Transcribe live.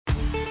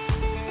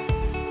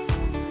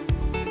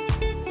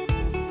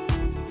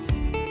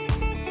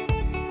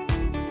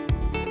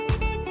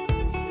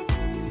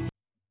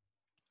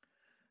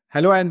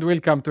Hello and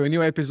welcome to a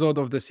new episode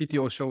of the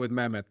CTO Show with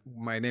Mehmet.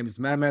 My name is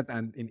Mehmet,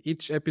 and in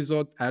each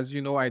episode, as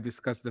you know, I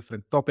discuss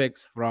different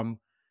topics from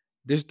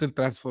digital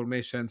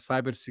transformation,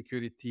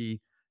 cybersecurity,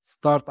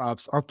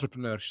 startups,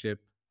 entrepreneurship,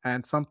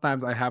 and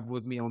sometimes I have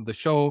with me on the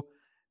show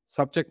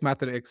subject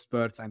matter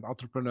experts and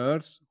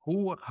entrepreneurs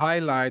who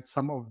highlight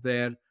some of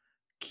their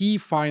key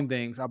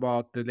findings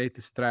about the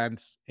latest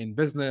trends in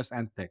business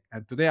and tech.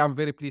 And today I'm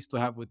very pleased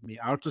to have with me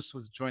Artus,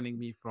 who's joining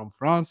me from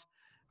France.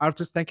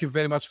 Artus, thank you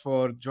very much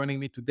for joining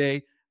me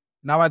today.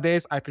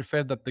 Nowadays, I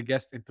prefer that the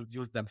guests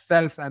introduce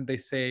themselves and they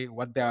say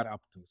what they are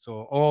up to.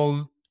 So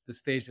all the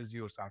stage is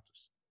yours,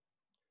 Artus.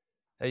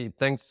 Hey,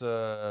 thanks,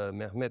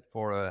 Mehmet,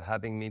 for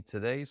having me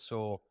today.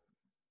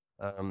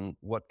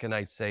 What can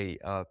I say?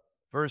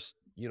 First,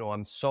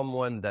 I'm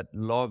someone that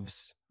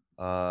loves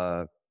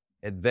uh,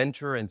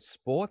 adventure and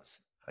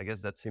sports. I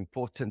guess that's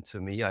important to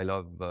me. I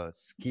love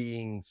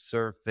skiing,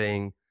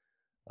 surfing,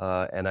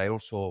 and I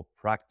also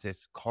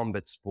practice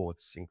combat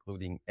sports,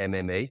 including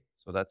MMA.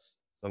 So that's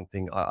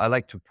something I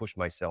like to push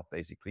myself,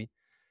 basically.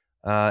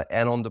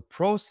 And on the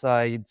pro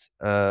side,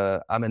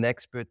 I'm an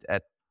expert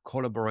at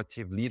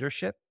collaborative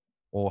leadership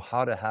or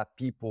how to have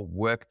people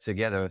work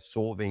together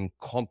solving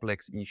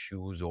complex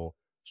issues or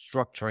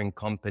structuring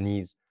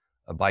companies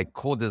by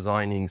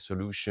co-designing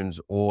solutions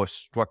or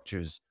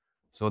structures.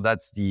 So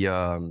that's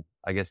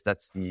I guess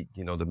that's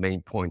the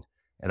main point.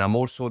 And I'm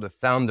also the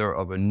founder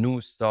of a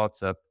new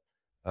startup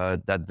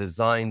that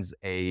designs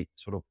a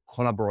sort of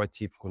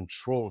collaborative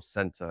control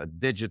center, a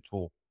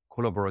digital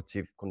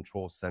collaborative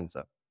control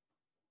center.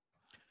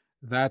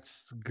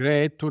 That's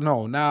great to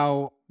know.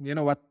 Now, you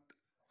know what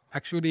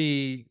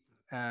actually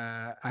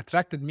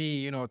attracted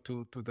me,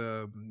 to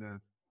the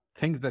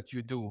things that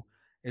you do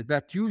is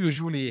that you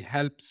usually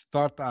help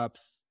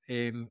startups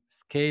in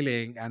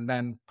scaling and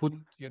then put,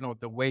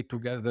 the way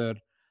together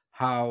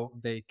how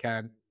they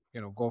can,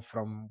 go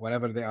from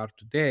wherever they are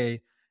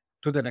today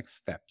to the next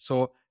step.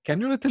 So, can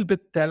you little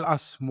bit tell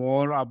us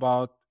more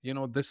about,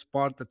 this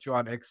part that you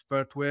are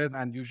expert with,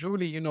 and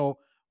usually,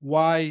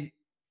 why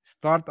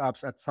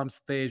startups at some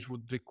stage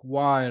would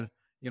require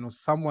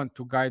someone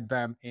to guide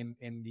them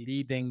in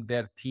leading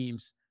their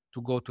teams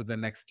to go to the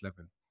next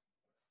level.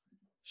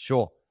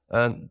 Sure.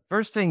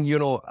 First thing,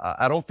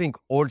 I don't think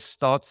all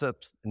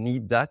startups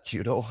need that.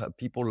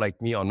 People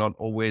like me are not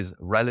always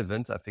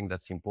relevant. I think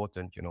that's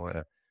important,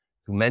 to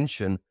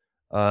mention.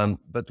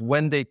 But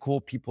when they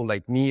call people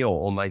like me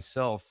or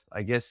myself,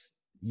 I guess,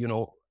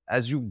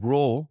 as you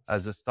grow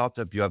as a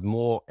startup, you have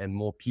more and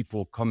more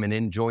people coming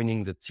in,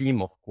 joining the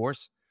team, of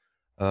course.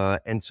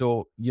 And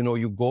so,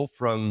 you go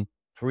from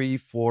three,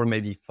 four,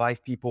 maybe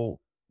five people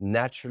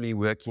naturally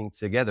working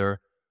together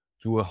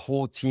to a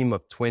whole team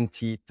of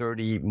 20,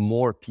 30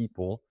 more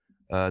people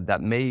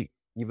that may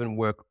even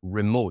work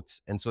remote.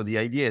 And so the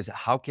idea is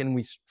how can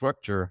we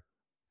structure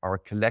our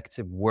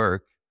collective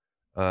work,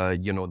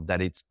 that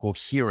it's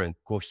coherent,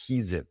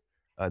 cohesive.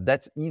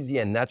 That's easy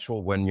and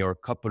natural when you're a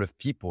couple of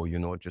people,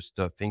 just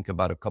think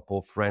about a couple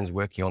of friends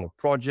working on a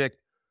project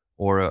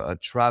or a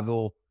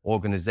travel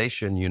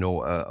organization,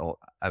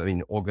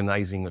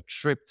 organizing a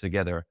trip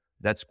together.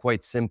 That's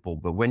quite simple.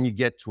 But when you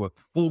get to a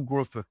full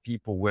group of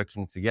people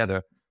working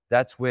together,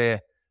 that's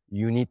where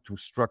you need to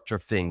structure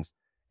things.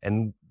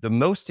 And the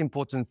most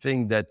important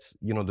thing that's,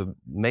 the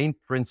main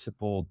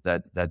principle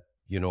that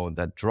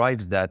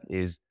drives that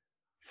is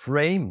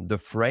the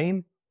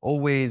frame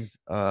always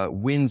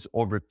wins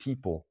over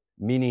people,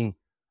 meaning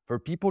for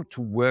people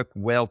to work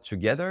well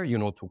together,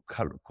 to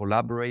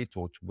collaborate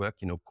or to work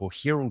in a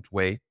coherent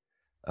way,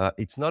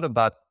 it's not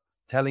about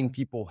telling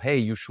people, hey,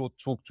 you should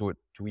talk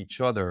to each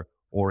other,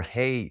 or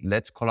hey,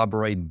 let's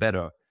collaborate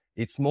better.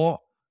 It's more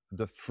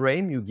the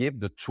frame you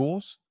give, the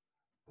tools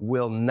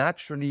will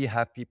naturally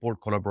have people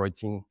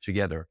collaborating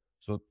together.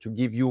 So to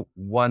give you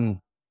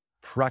one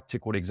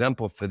practical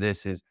example for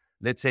this is,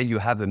 let's say you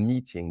have a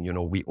meeting,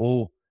 we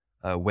all,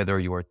 whether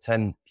you are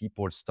 10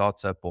 people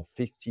startup or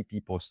 50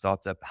 people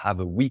startup, have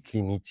a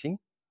weekly meeting.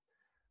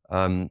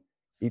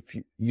 If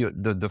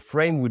the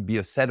frame would be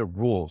a set of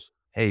rules.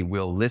 Hey,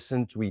 we'll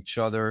listen to each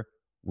other.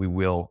 We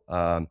will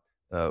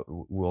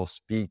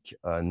speak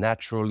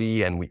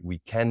naturally, and we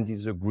can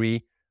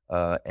disagree.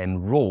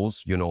 And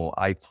roles,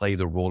 I play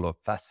the role of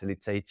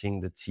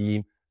facilitating the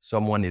team.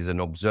 Someone is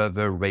an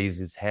observer, raise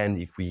his hand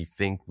if we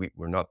think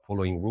we're not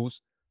following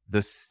rules.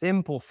 The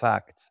simple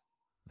fact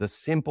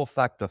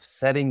of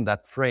setting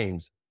that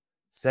frames,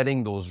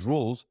 setting those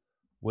rules,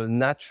 will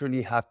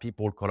naturally have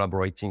people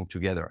collaborating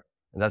together.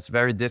 And that's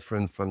very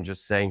different from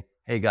just saying,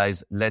 hey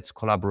guys, let's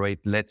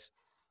collaborate, let's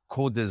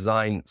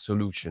co-design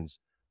solutions.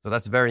 So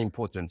that's very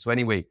important. So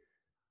anyway,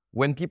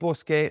 when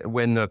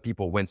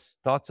when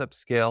startups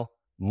scale,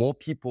 more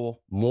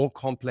people, more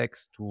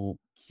complex to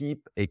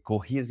keep a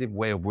cohesive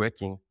way of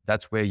working,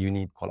 that's where you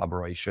need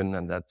collaboration.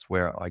 And that's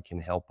where I can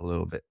help a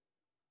little bit.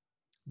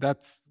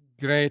 That's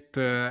great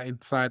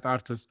insight,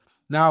 Artist.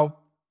 Now,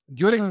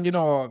 during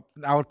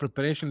our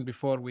preparation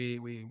before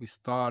we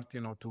start,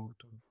 to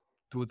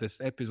do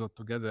this episode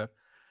together,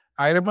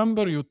 I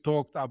remember you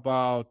talked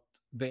about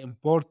the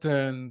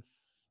importance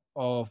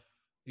of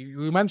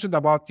You mentioned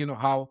about,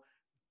 how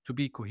to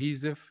be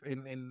cohesive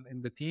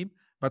in the team,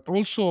 but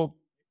also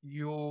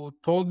you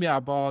told me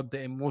about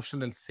the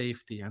emotional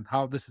safety and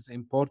how this is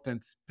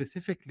important,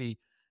 specifically,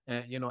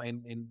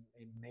 in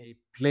a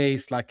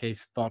place like a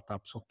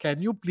startup. So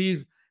can you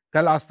please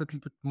tell us a little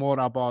bit more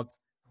about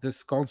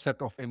this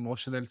concept of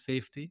emotional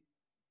safety?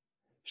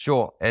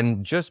 Sure.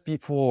 And just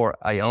before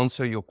I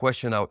answer your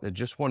question out, I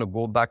just want to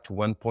go back to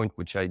one point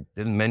which I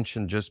didn't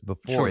mention just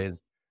before Sure.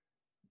 is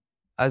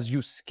as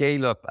you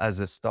scale up as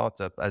a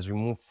startup, as you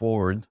move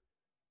forward,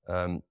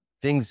 um,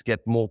 things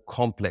get more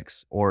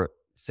complex. Or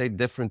say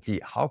differently,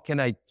 how can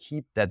I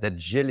keep that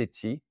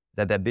agility,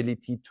 that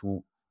ability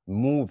to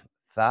move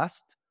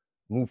fast,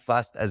 move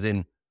fast as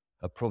in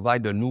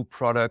provide a new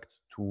product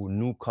to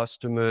new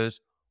customers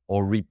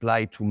or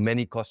reply to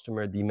many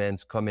customer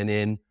demands coming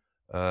in.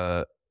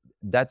 Uh,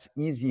 that's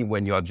easy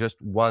when you're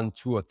just one,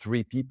 two, or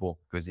three people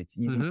because it's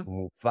easy Hmm. to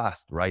move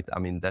fast, right? I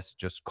mean, that's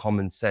just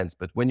common sense.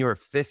 But when you're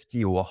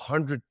 50 or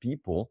 100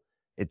 people,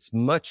 it's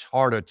much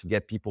harder to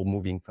get people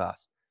moving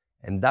fast.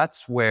 And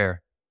that's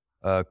where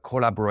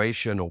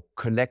collaboration or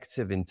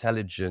collective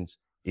intelligence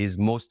is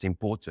most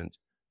important.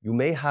 You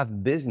may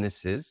have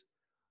businesses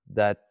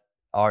that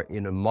are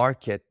in a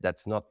market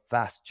that's not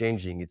fast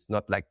changing. It's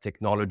not like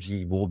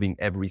technology evolving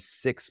every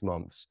 6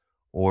 months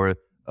or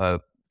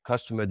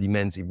customer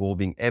demands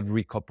evolving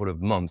every couple of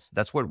months.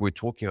 That's what we're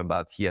talking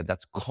about here.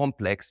 That's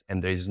complex,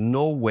 and there is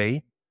no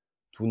way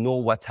to know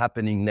what's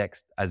happening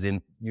next, as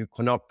in you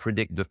cannot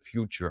predict the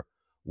future.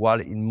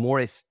 While in more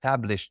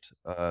established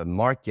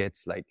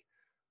markets, like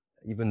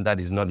even that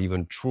is not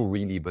even true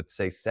really, but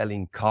say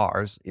selling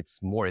cars,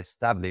 it's more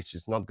established.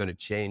 It's not going to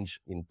change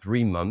in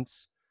 3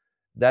 months.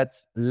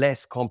 That's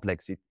less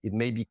complex. It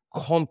may be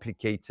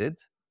complicated,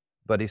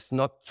 but it's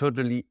not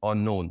totally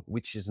unknown,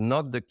 which is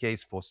not the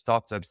case for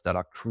startups that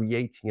are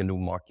creating a new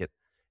market.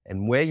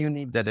 And where you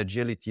need that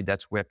agility,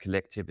 that's where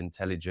collective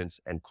intelligence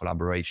and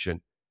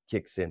collaboration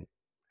kicks in.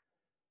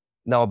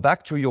 Now,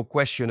 back to your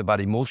question about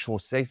emotional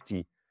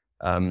safety.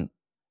 Um,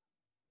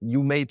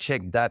 you may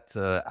check that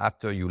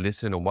after you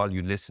listen or while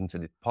you listen to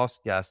the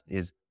podcast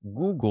is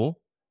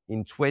Google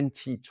in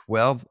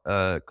 2012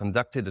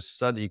 conducted a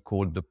study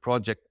called the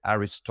Project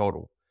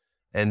Aristotle.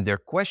 And their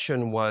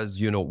question was,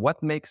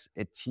 what makes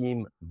a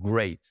team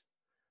great?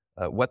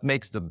 What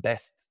makes the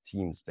best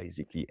teams,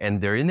 basically? And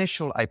their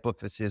initial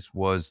hypothesis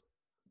was,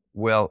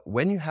 well,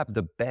 when you have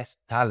the best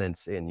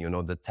talents in,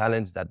 the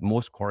talents that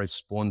most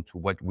correspond to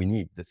what we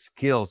need, the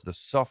skills, the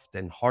soft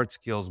and hard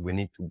skills we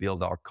need to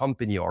build our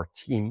company, our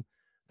team,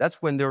 that's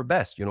when they're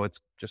best. It's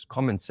just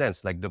common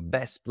sense, like the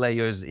best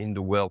players in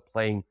the world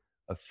playing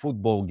a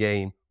football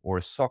game or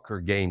a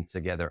soccer game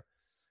together.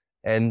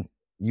 And,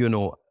 you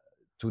know,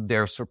 to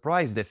their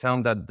surprise, they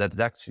found that that's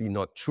actually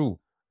not true.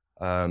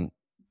 Um,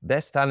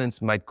 Best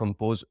talents might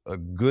compose a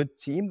good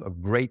team, a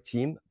great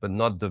team, but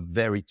not the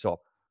very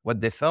top.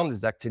 What they found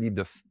is actually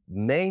the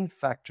main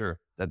factor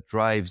that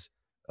drives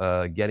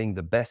getting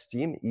the best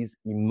team is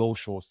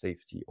emotional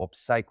safety or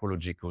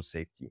psychological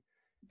safety.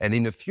 And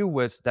in a few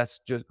words,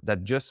 that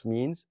just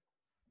means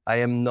I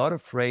am not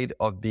afraid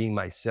of being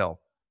myself.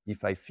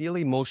 If I feel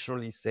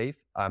emotionally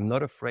safe, I'm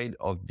not afraid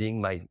of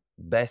being my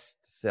best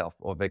self,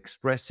 of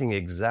expressing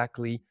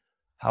exactly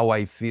how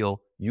I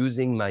feel,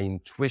 using my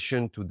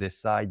intuition to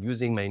decide,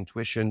 using my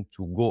intuition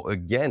to go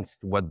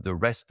against what the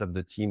rest of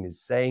the team is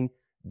saying,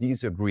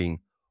 disagreeing.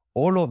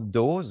 All of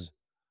those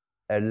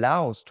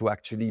allows to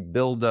actually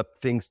build up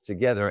things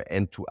together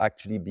and to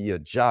actually be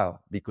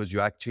agile because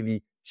you're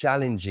actually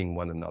challenging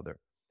one another.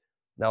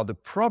 Now, the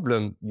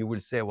problem, you will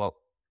say, well,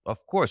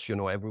 of course,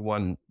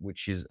 everyone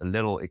which is a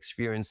little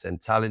experienced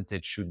and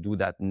talented should do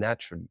that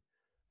naturally.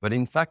 But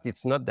in fact,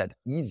 it's not that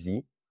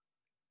easy.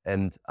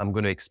 And I'm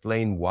going to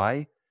explain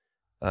why.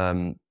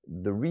 The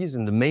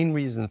main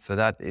reason for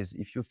that is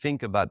if you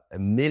think about a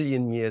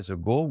million years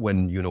ago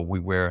when, we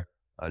were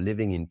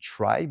living in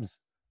tribes,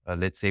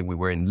 let's say we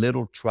were in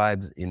little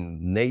tribes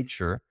in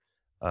nature,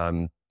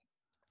 um,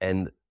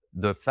 and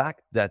the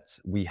fact that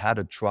we had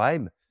a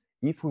tribe,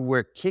 if we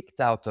were kicked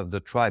out of the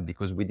tribe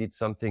because we did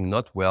something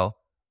not well,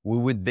 we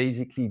would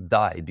basically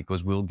die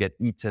because we'll get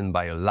eaten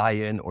by a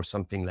lion or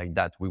something like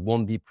that. We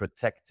won't be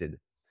protected.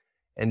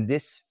 And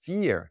this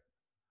fear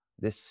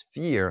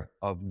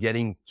of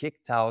getting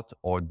kicked out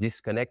or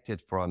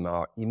disconnected from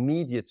our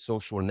immediate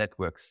social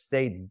network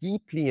stayed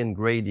deeply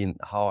ingrained in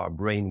how our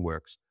brain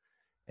works.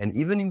 And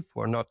even if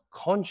we're not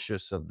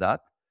conscious of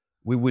that,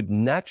 we would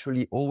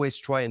naturally always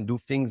try and do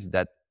things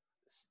that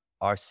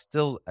are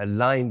still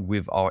aligned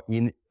with our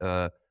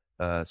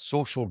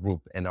social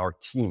group and our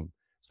team.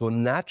 So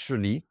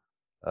naturally,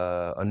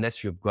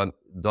 unless you've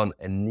done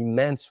an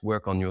immense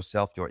work on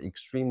yourself, you're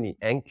extremely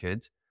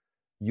anchored,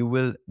 you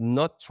will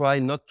not try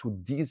not to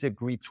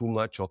disagree too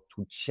much or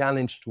to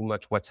challenge too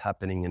much what's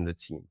happening in the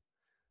team.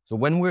 So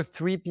when we're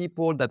 3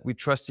 people that we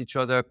trust each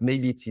other,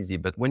 maybe it's easy.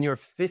 But when you're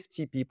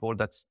 50 people,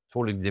 that's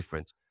totally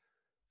different.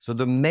 So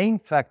the main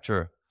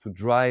factor to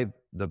drive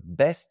the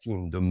best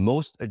team, the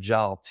most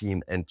agile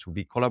team, and to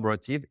be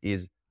collaborative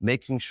is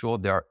making sure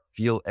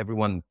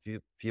everyone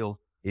feel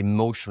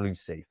emotionally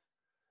safe.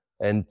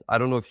 And I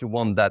don't know if you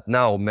want that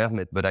now,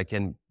 Mehmet, but I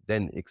can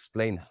then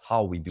explain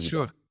how we do that.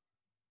 Sure.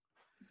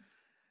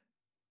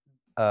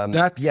 Yeah,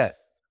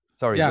 That's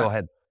sorry, go yeah.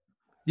 ahead.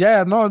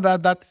 Yeah, no,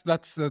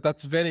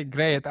 that's very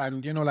great,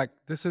 and like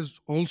this is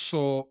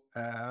also,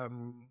 yeah,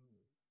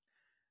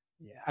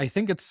 I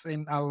think it's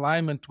in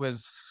alignment with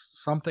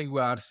something we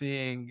are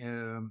seeing,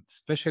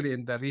 especially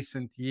in the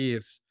recent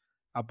years,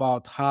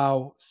 about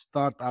how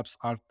startups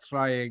are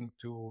trying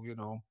to,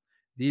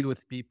 deal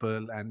with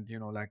people, and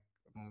like,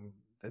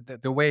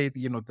 the way,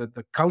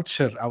 the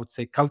culture, I would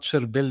say,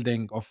 culture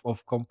building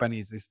of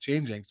companies is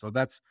changing. So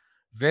that's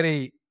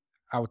very,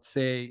 I would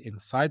say,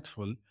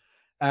 insightful.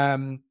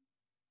 Um,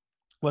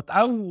 what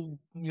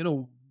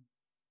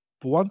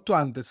want to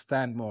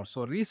understand more.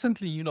 So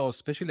recently,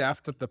 especially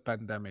after the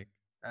pandemic,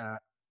 uh,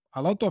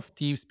 a lot of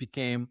teams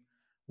became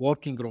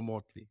working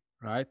remotely,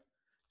 right?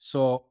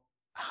 So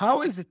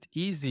how is it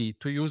easy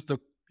to use this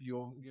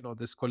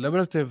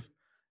collaborative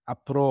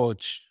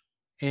approach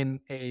in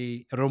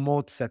a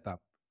remote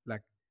setup?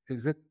 Like,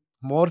 is it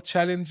more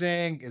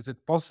challenging? Is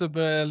it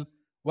possible?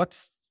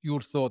 What's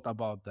your thought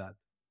about that?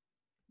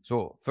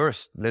 So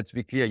first, let's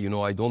be clear,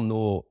 I don't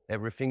know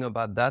everything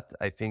about that.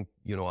 I think,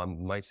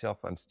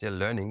 I'm still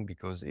learning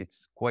because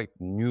it's quite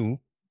new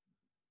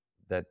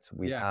that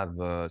we Yeah.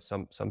 have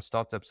some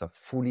startups are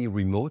fully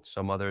remote,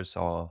 some others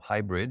are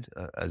hybrid,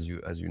 as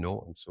you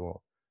know. And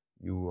so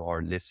you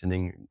are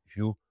listening,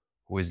 you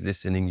who is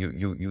listening,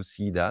 you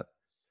see that.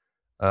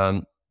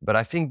 But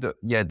I think that,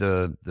 yeah,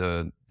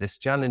 the this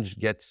challenge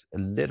gets a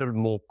little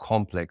more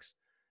complex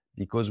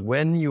because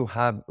when you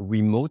have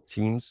remote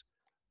teams,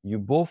 you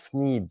both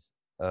need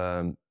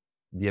um,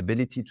 the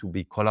ability to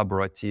be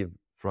collaborative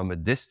from a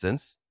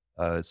distance,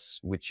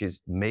 which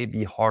is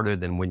maybe harder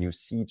than when you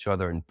see each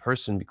other in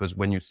person. Because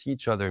when you see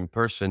each other in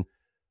person,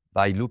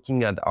 by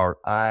looking at our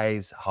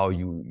eyes, how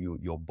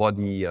your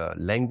body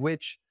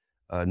language,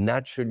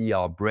 naturally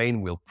our brain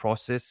will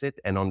process it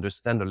and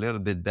understand a little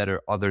bit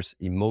better others'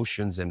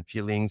 emotions and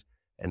feelings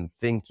and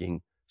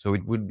thinking. So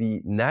it would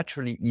be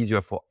naturally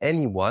easier for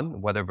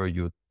anyone, whatever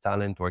your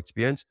talent or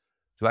experience,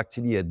 to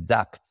actually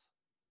adapt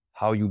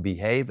how you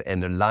behave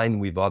and align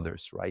with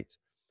others, right?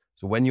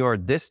 So when you're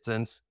at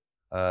distance,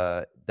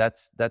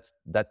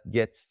 that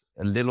gets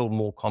a little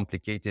more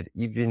complicated,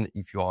 even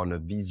if you're on a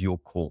video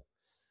call.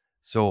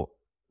 So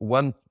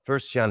one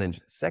first challenge.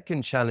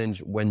 Second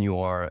challenge, when you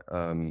are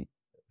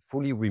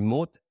fully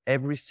remote,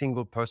 every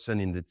single person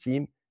in the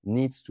team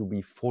needs to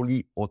be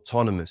fully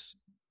autonomous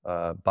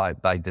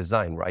by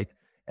design, right?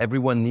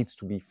 Everyone needs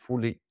to be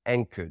fully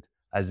anchored,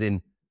 as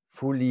in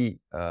fully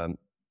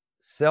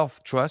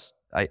self-trust.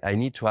 I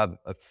need to have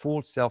a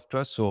full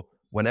self-trust. So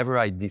whenever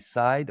I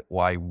decide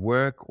or I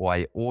work or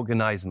I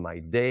organize my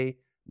day,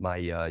 my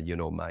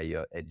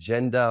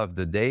agenda of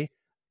the day,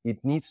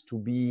 it needs to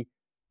be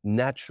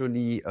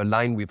naturally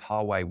aligned with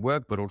how I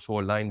work, but also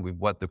aligned with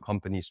what the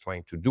company is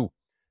trying to do.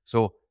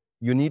 So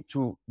you need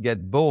to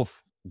get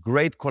both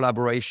great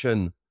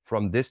collaboration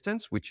from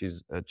distance, which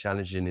is a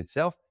challenge in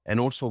itself, and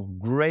also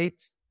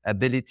great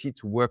ability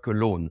to work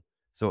alone.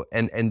 So,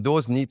 and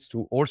those needs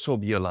to also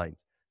be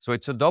aligned. So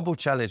it's a double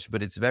challenge,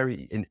 but it's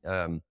very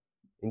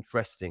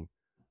interesting.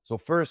 So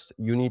first,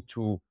 you need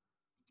to,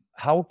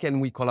 how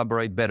can we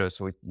collaborate better?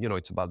 So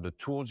it's about the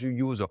tools you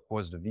use, of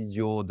course, the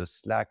Visio, the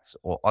Slacks,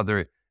 or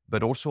other,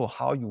 but also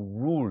how you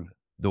rule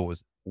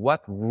those.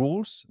 What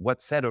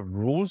set of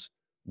rules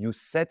you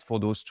set for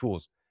those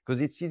tools?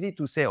 Because it's easy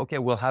to say, okay,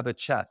 we'll have a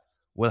chat,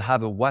 we'll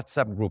have a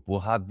WhatsApp group,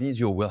 we'll have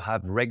Visio, we'll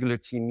have regular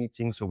team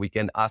meetings so we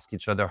can ask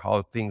each other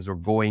how things are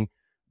going,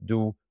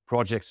 do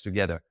projects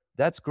together.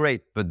 That's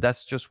great, but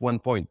that's just one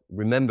point.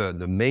 Remember,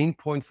 the main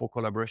point for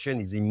collaboration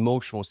is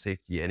emotional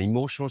safety, and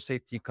emotional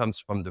safety comes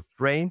from the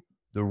frame,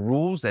 the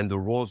rules, and the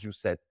roles you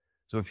set.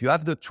 So if you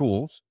have the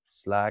tools,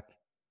 Slack,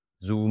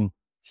 Zoom,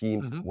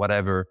 Teams, Hmm.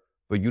 whatever,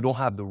 but you don't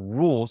have the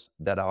rules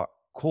that are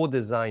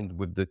co-designed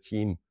with the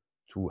team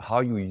to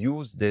how you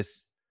use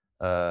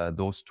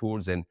those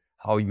tools and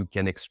how you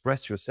can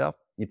express yourself,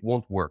 it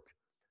won't work.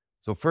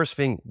 So first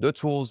thing, the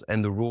tools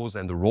and the rules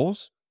and the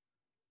roles.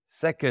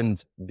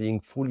 Second,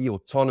 being fully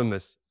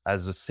autonomous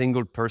as a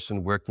single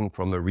person working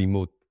from a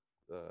remote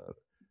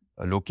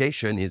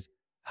location is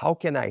how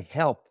can I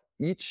help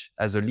each,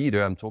 as a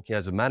leader, I'm talking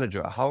as a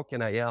manager, how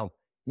can I help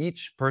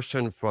each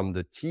person from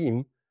the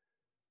team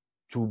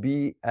to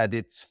be at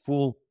its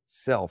full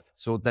self?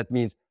 So that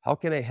means how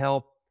can I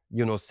help,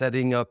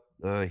 setting up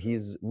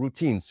his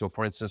routine? So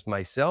for instance,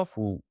 myself,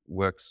 who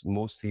works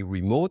mostly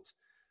remote,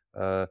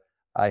 uh,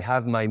 I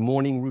have my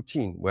morning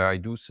routine where I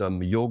do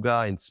some yoga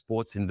and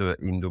sports in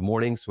the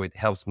morning, so it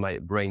helps my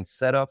brain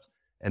set up.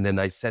 And then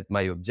I set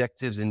my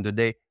objectives in the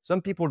day.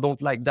 Some people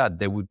don't like that.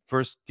 They would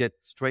first get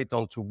straight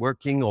onto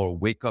working or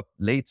wake up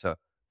later.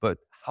 But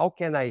how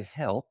can I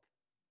help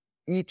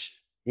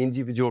each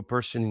individual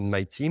person in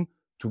my team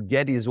to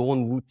get his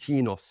own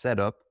routine or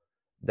setup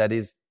that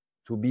is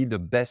to be the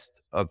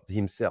best of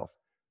himself?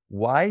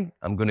 Why?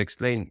 I'm going to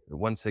explain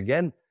once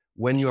again.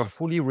 When you're Sure.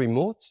 fully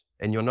remote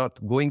and you're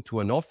not going to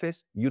an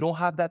office, you don't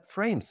have that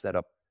frame set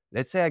up.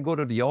 Let's say I go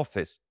to the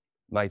office.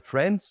 My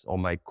friends or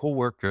my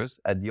coworkers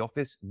at the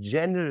office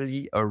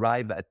generally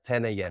arrive at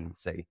 10 a.m.,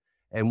 say.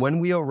 And when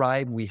we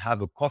arrive, we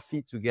have a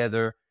coffee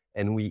together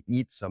and we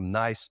eat some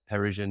nice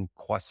Parisian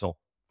croissant,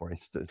 for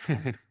instance.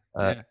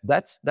 Yeah.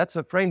 That's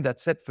a frame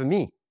that's set for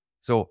me.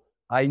 So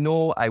I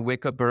know I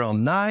wake up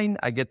around 9,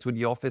 I get to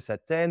the office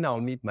at 10, I'll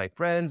meet my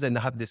friends and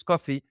have this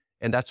coffee,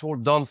 and that's all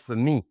done for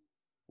me.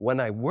 When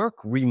I work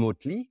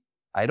remotely,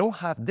 I don't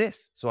have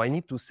this. So I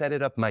need to set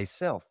it up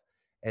myself.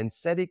 And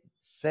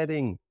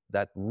setting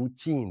that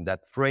routine,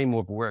 that frame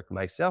of work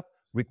myself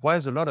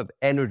requires a lot of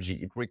energy.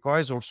 It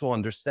requires also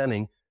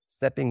understanding,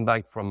 stepping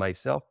back from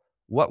myself.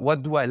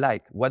 What do I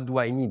like? What do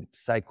I need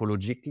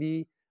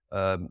psychologically,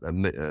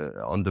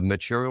 on the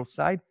material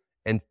side?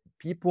 And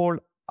people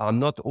are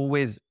not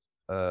always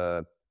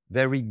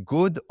very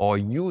good or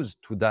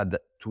used to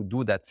that, to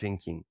do that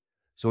thinking.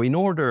 So in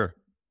order,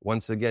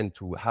 once again,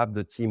 to have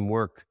the team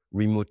work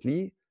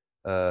remotely,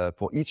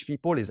 for each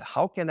people is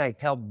how can I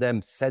help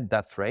them set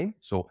that frame?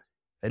 So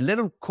a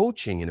little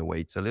coaching in a way.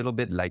 It's a little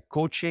bit like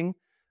coaching,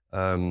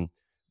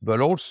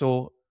 but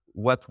also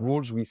what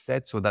rules we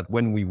set so that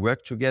when we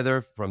work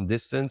together from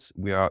distance,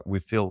 we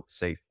feel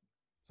safe.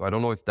 So I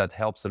don't know if that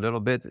helps a little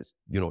bit. It's,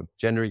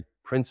 generally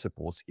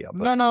principles here,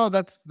 but No,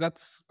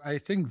 that's I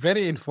think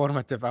very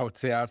informative. I would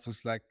say,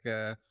 Artus, like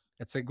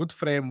it's a good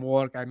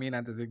framework. I mean,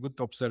 and it's a good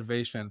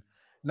observation.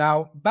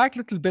 Now, back a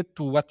little bit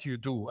to what you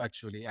do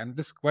actually, and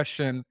this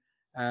question,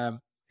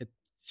 um, it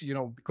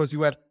because you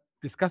were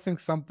discussing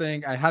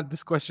something, I had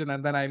this question,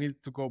 and then I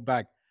need to go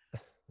back.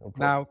 no problem.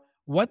 Now,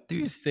 what do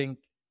you think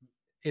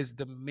is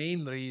the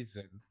main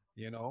reason?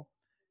 You know,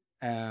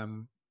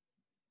 um,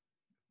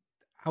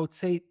 I would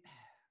say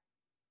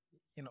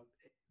you know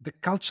the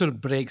culture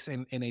breaks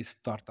in a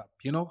startup.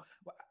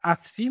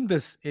 I've seen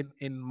this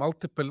in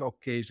multiple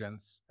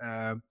occasions.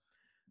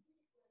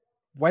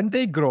 When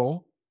they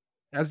grow,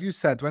 as you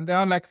said, when they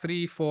are like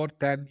 3, 4,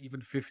 10,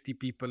 even 50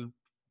 people,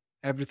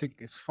 everything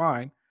is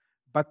fine.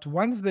 But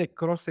once they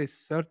cross a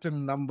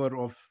certain number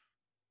of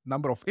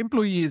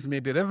employees,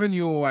 maybe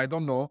revenue, I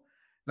don't know,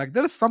 like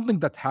there is something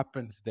that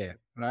happens there,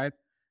 right?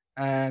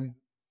 And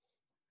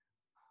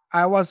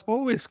I was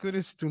always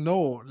curious to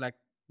know, like,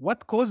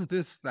 what caused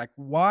this? Like,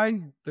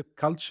 why the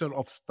culture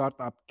of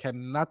startup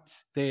cannot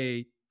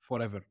stay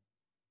forever?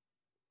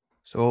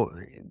 So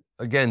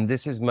again,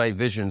 this is my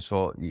vision.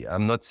 So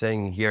I'm not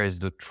saying here is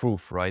the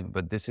truth, right?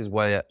 But this is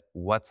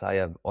what I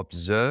have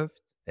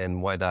observed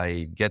and what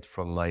I get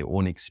from my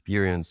own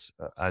experience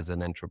as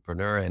an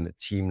entrepreneur and a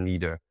team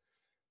leader.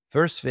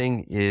 First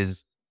thing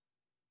is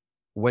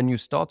when you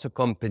start a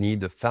company,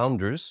 the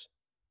founders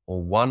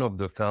or one of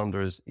the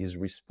founders is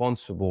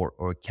responsible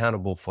or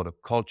accountable for the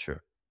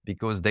culture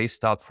because they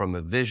start from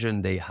a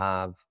vision they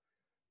have,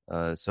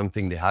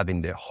 something they have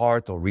in their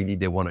heart, or really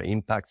they want to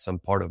impact some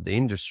part of the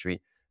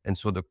industry. And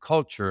so the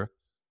culture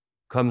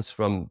comes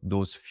from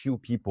those few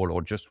people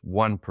or just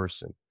one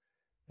person.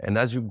 And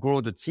as you grow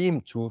the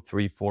team, 2,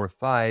 3, 4,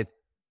 5,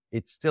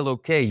 it's still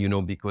okay,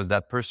 because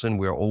that person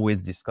we're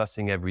always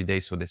discussing every day.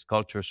 So this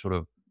culture sort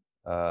of,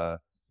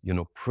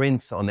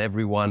 prints on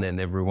everyone and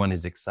everyone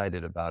is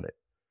excited about it.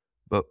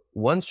 But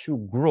once you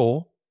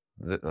grow,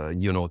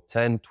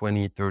 10,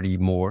 20, 30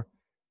 more,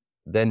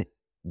 then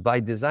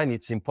by design,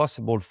 it's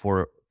impossible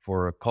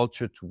for a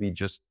culture to be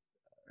just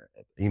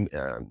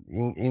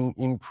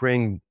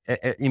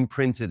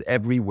imprinted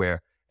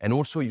everywhere. And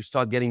also you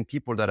start getting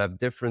people that have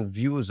different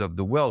views of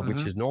the world,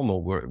 which Hmm. is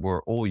normal.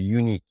 We're all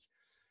unique.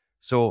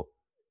 So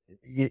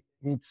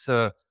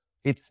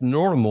it's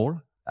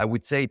normal. I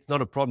would say it's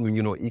not a problem.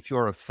 If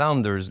you're a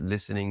founders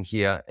listening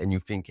here and you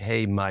think,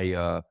 hey,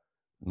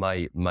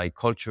 my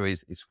culture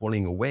is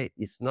falling away.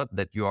 It's not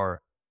that you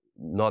are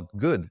not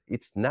good.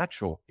 It's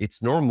natural.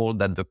 It's normal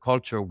that the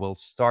culture will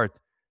start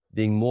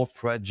being more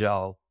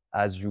fragile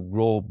as you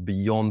grow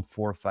beyond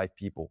 4 or 5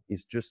 people.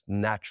 It's just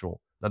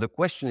natural. Now the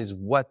question is,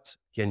 what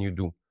can you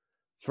do?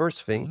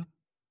 First thing, Hmm.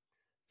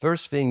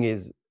 First thing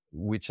is,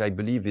 which I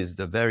believe is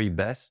the very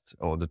best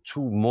or the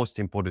two most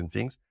important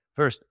things.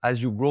 First,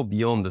 as you grow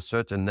beyond a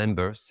certain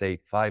number, say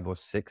 5 or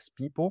 6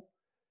 people,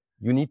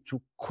 you need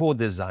to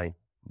co-design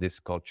this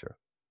culture,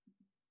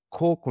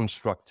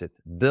 co-construct it,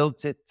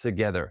 build it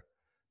together.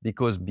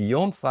 Because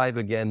beyond 5,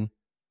 again,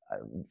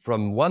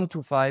 from 1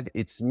 to 5,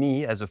 it's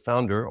me as a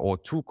founder or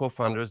 2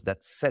 co-founders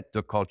that set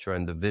the culture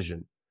and the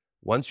vision.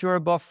 Once you're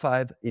above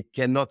 5,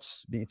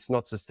 it's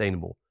not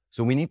sustainable.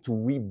 So we need to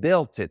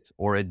rebuild it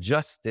or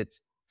adjust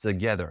it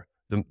together.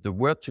 The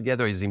word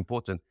together is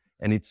important.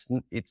 And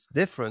it's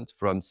different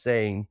from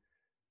saying,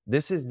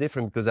 this is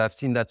different because I've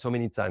seen that so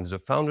many times. The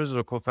founders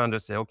or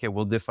co-founders say, okay,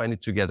 we'll define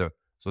it together.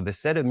 So they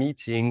set a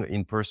meeting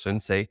in person,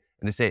 and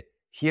they say,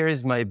 here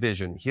is my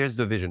vision. Here's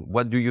the vision.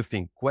 What do you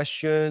think?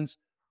 Questions?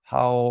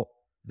 How?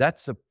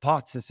 That's a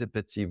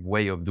participative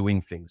way of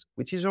doing things,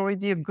 which is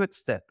already a good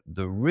step.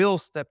 The real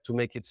step to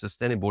make it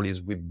sustainable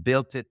is we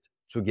built it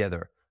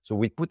together. So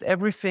we put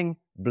everything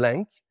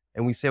blank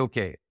and we say,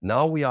 okay,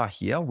 now we are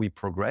here, we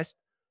progressed.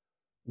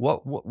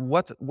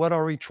 What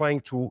are we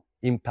trying to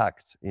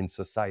impact in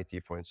society,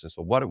 for instance.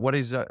 So what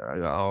is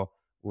our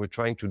we're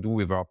trying to do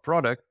with our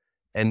product,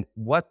 and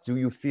what do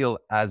you feel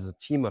as a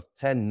team of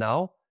 10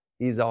 now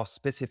is our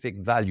specific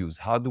values?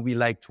 How do we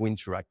like to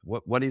interact?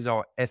 What is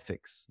our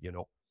ethics, you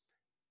know?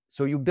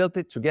 So you build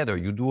it together.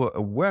 You do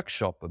a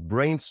workshop, a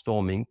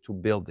brainstorming to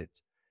build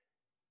it.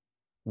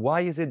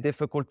 Why is it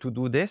difficult to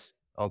do this?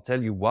 I'll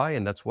tell you why.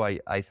 And that's why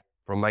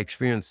from my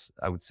experience,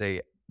 I would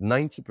say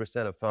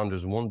 90% of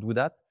founders won't do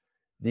that,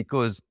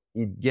 because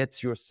it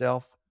gets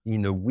yourself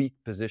in a weak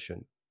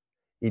position.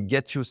 It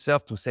gets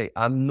yourself to say,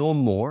 I'm no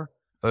more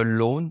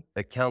alone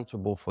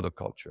accountable for the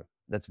culture.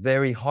 That's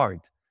very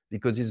hard,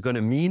 because it's going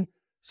to mean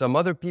some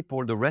other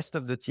people, the rest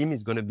of the team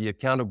is going to be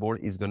accountable,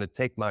 is going to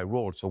take my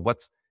role. So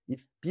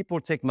if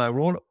people take my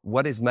role,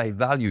 what is my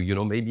value? You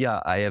know, maybe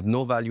I have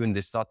no value in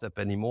this startup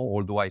anymore,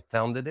 although I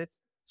founded it.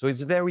 So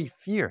it's very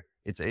fear.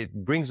 It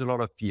brings a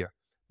lot of fear.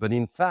 But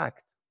in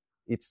fact,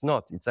 it's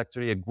not. It's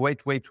actually a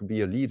great way to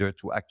be a leader,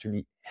 to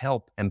actually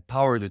help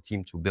empower the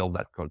team to build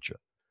that culture.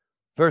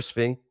 First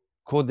thing,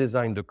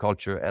 co-design the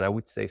culture. And I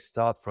would say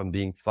start from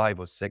being 5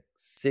 or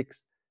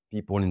 6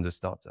 people in the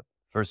startup.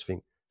 First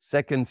thing.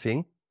 Second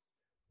thing,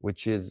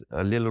 which is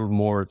a little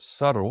more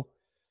subtle,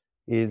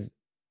 is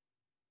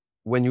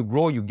when you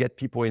grow, you get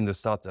people in the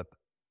startup.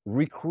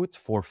 Recruit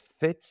for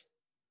fit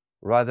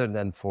rather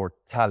than for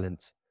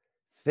talent.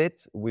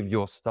 Fit with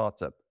your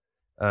startup.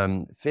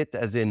 Fit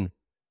as in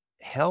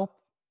help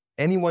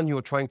anyone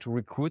you're trying to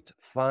recruit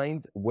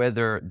find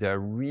whether they're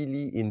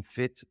really in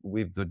fit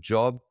with the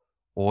job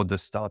or the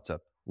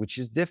startup, which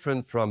is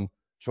different from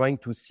trying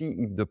to see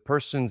if the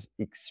person's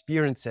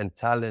experience and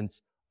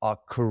talents are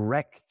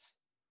correct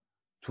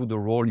to the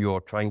role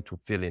you're trying to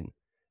fill in.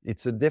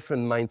 It's a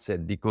different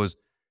mindset, because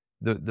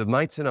the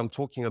mindset I'm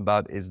talking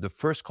about is the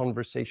first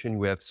conversation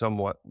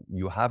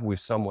you have with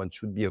someone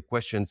should be a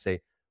question,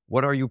 say,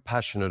 what are you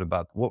passionate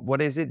about?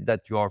 What is it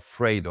that you are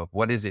afraid of?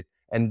 What is it?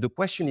 And the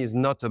question is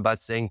not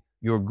about saying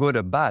you're good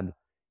or bad.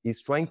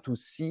 It's trying to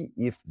see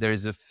if there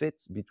is a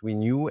fit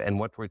between you and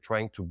what we're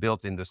trying to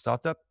build in the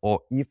startup, or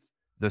if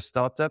the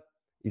startup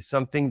is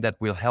something that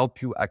will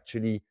help you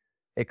actually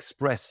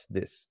express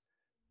this.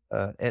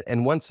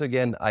 And once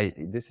again,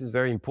 this is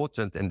very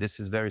important, and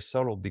this is very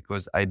subtle,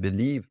 because I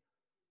believe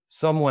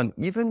someone,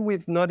 even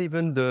with not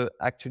even the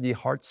actually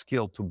hard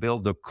skill to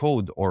build a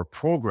code or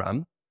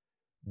program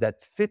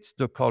that fits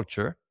the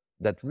culture,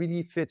 that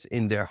really fits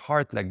in their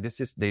heart, like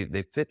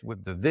they fit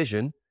with the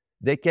vision,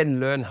 they can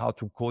learn how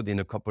to code in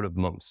a couple of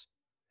months.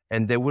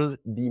 And they will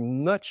be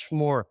much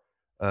more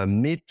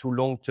mid to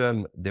long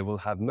term, they will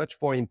have much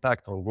more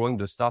impact on growing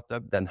the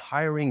startup than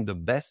hiring the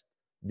best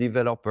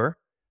developer,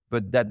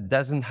 but that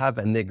doesn't have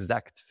an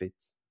exact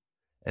fit.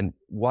 And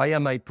why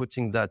am I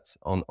putting that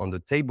on the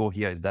table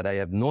here is that I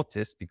have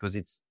noticed, because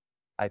it's,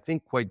 I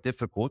think, quite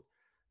difficult,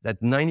 that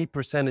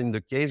 90% in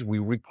the case we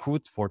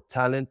recruit for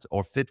talent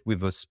or fit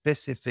with a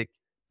specific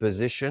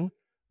position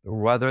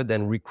rather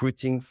than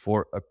recruiting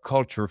for a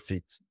culture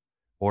fit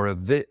or a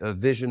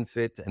vision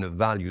fit and a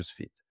values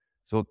fit.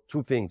 So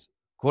two things,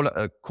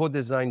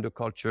 co-design the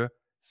culture.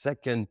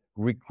 Second,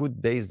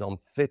 recruit based on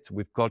fit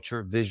with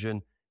culture,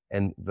 vision,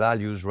 and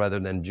values rather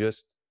than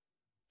just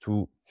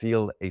to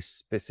fill a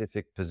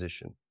specific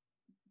position.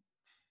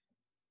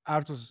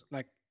 Artus,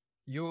 like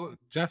you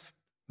just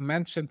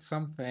mentioned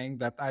something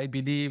that I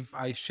believe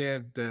I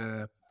shared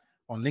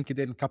on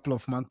LinkedIn a couple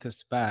of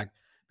months back,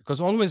 because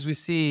always we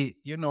see,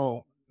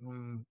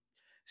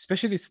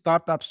 especially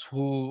startups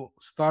who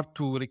start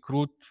to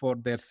recruit for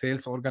their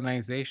sales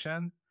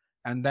organization,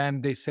 and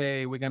then they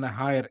say we're gonna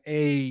hire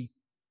the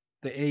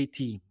A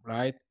team,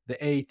 right?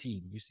 The A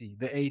team, you see,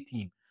 the A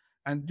team,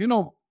 and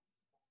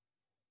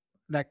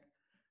like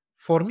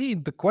for me,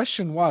 the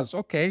question was,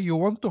 okay, you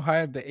want to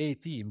hire the A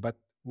team, but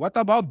what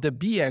about the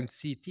B and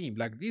C team?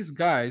 Like these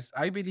guys,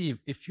 I believe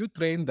if you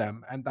train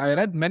them, and I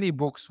read many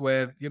books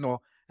where, and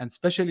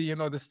especially,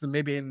 this is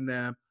maybe in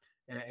the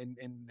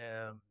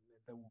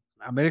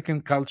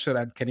American culture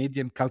and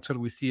Canadian culture,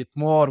 we see it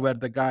more where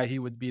the guy, he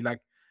would be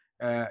like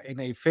in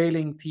a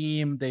failing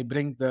team, they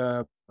bring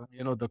the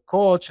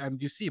coach,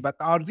 and you see, but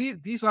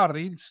these are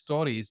real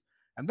stories.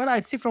 And then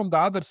I see from the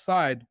other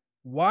side,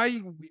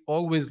 why we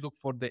always look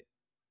for the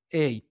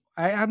A.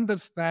 I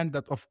understand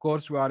that, of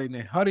course, we are in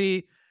a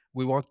hurry.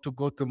 We want to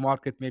go to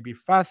market maybe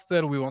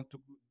faster. We want to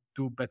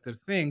do better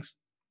things.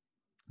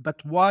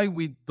 But why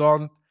we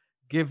don't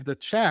give the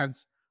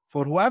chance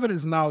for whoever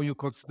is now you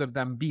consider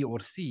them B or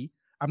C?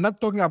 I'm not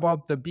talking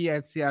about the B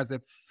and C as a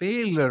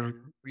failure,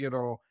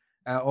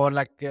 or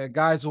like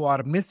guys who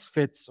are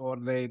misfits, or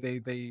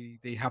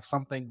they have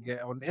something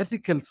on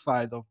ethical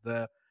side of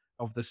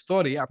the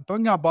story. I'm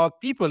talking about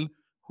people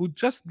who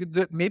just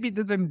maybe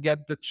didn't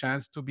get the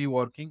chance to be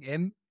working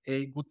in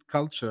a good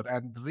culture.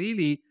 And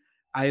really,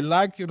 I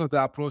like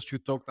the approach you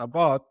talked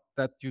about,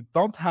 that you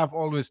don't have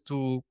always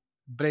to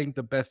bring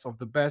the best of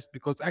the best,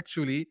 because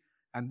actually,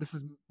 and this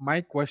is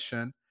my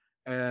question,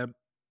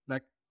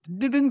 like,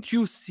 didn't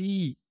you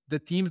see the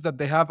teams that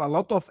they have a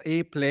lot of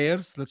A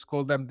players, let's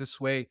call them this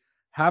way,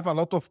 have a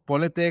lot of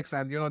politics,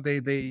 and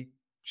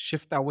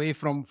shift away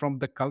from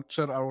the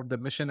culture or the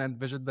mission and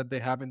vision that they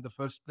have in the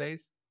first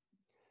place?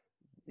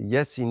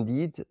 Yes,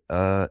 indeed.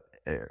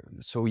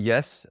 So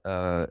yes,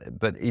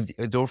 but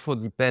it also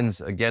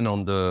depends again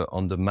on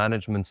the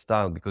management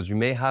style, because you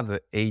may have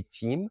a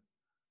team,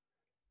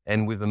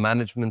 and with a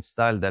management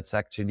style that's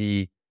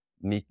actually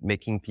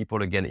making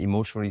people again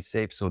emotionally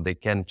safe, so they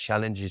can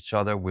challenge each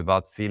other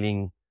without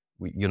feeling,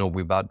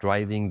 without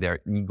driving their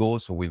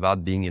egos, or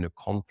without being in a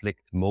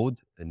conflict mode,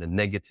 in a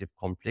negative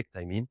conflict,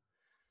 I mean.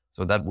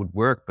 So that would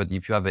work. But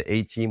if you have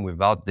a team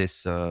without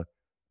this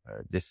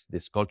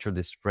culture,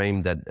 this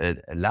frame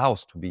that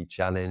allows to be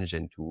challenged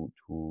and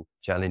to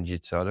challenge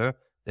each other,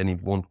 then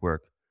it won't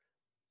work.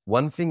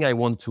 One thing I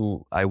want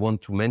to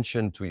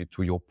mention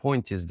to your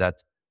point is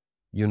that,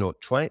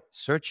 try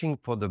searching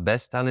for the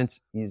best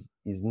talents is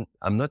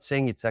I'm not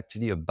saying it's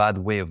actually a bad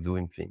way of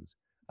doing things.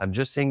 I'm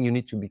just saying you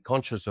need to be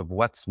conscious of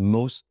what's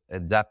most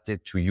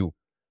adapted to you.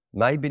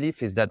 My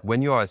belief is that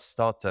when you are a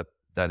startup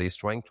that is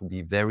trying to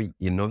be very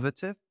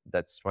innovative,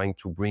 that's trying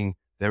to bring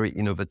very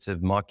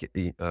innovative market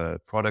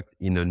product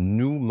in a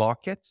new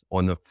market,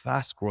 on a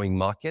fast growing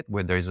market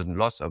where there is a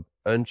loss of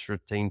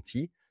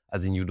uncertainty,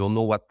 as in you don't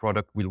know what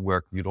product will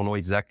work, you don't know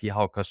exactly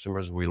how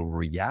customers will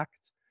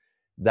react.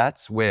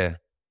 That's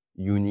where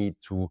you need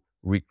to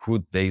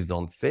recruit based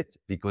on fit,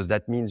 because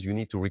that means you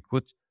need to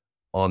recruit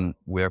on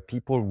where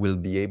people will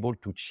be able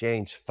to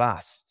change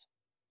fast.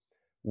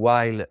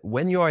 While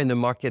when you are in a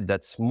market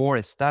that's more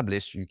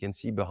established, you can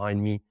see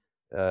behind me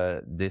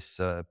this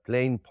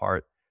plane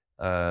part,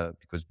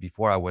 because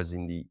before I was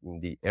in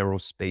the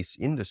aerospace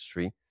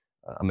industry,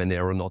 I'm an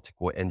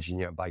aeronautical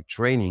engineer by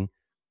training.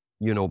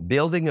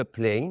 Building a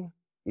plane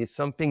is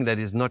something that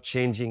is not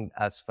changing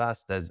as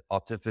fast as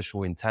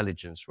artificial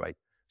intelligence, right?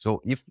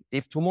 So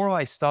if tomorrow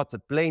I start a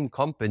plane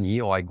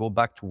company, or I go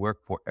back to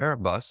work for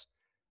Airbus,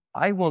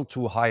 I want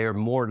to hire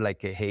more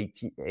like a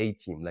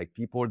team, like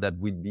people that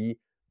would be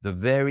the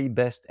very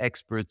best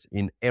experts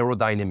in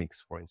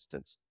aerodynamics, for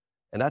instance.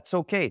 And that's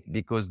okay,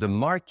 because the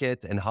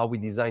market and how we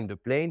design the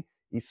plane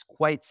is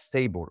quite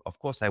stable. Of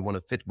course, I want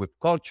to fit with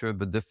culture,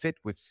 but the fit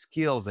with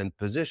skills and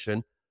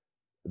position,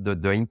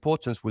 the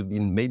importance will be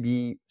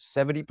maybe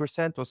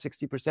 70% or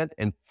 60%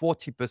 and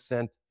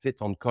 40%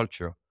 fit on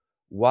culture.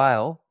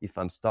 While if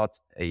I'm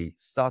a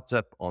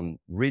startup on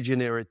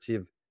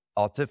regenerative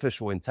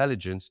artificial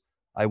intelligence,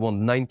 I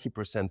want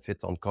 90%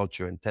 fit on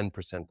culture and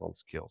 10% on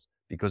skills,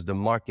 because the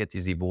market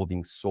is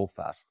evolving so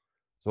fast.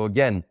 So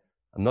again,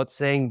 I'm not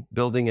saying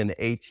building an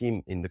A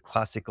team in the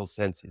classical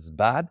sense is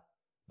bad,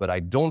 but I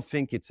don't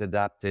think it's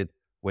adapted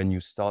when you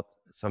start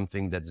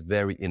something that's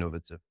very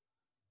innovative.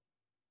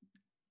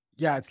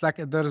 Yeah, it's like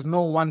there is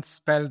no one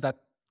spell that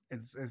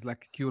is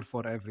like a cure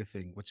for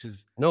everything,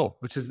 No,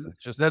 which is it's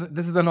just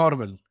this is the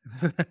normal.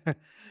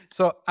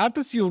 So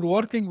Artus, you're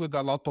working with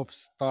a lot of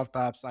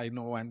startups, I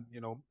know, and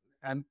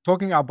and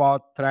talking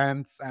about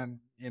trends, and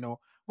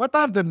what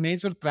are the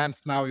major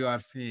trends now you are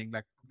seeing,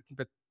 like a little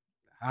bit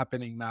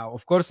happening now?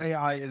 Of course,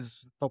 AI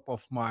is top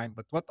of mind,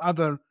 but what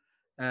other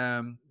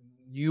um,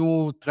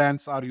 new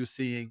trends are you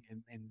seeing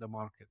in the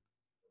market?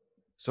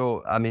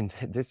 so. I mean,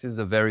 this is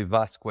a very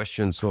vast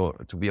question. So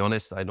to be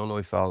honest, I don't know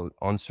if I'll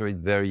answer it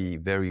very,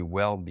 very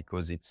well,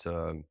 because it's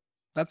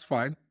That's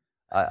fine.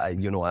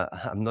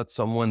 I'm not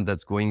someone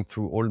that's going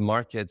through all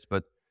markets,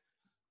 but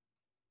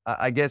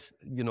I guess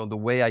the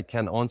way I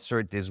can answer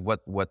it is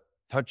what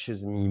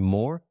touches me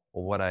more,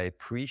 or what I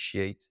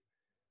appreciate,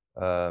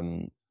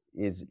 um,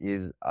 is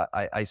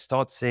I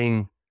start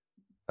seeing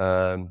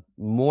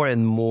more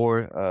and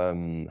more,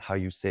 how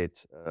you say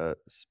it,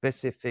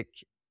 specific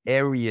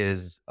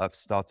areas of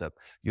startup.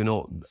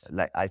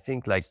 Like I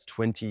think like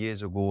 20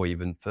 years ago, or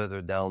even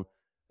further down,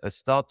 a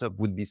startup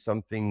would be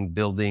something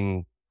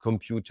building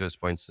computers,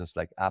 for instance,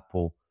 like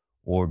Apple,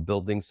 or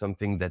building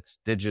something that's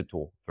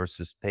digital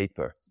versus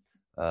paper.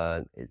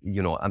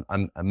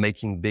 I'm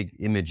making big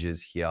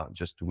images here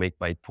just to make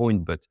my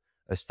point, but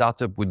a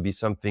startup would be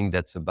something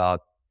that's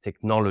about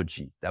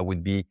technology. That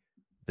would be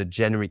the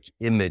generic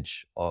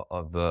image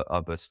of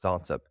a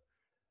startup,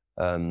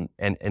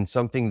 and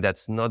something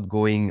that's not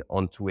going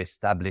onto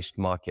established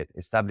market.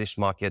 Established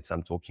markets,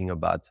 I'm talking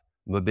about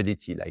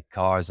mobility, like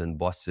cars and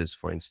buses,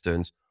 for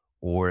instance,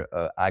 or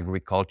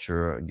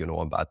agriculture,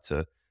 about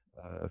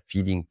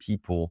feeding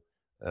people,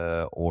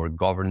 or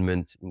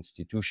government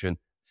institution.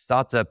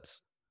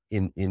 Startups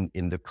in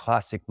the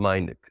classic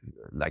mind,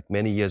 like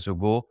many years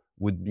ago,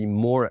 would be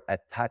more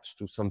attached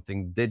to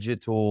something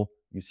digital.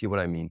 You see what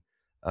I mean?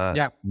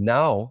 Yeah.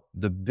 Now,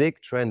 the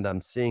big trend I'm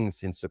seeing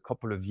since a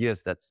couple of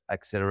years that's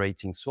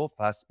accelerating so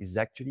fast is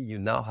actually you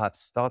now have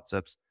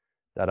startups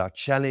that are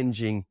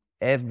challenging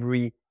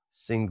every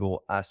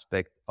single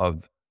aspect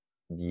of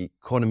the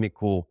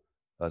economical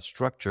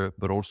structure,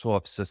 but also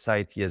of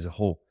society as a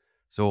whole.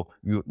 So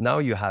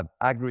you have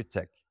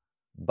agri-tech,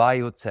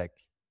 biotech,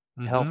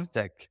 Mm-hmm. health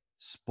tech,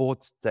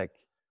 sports tech,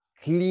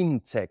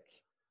 clean tech.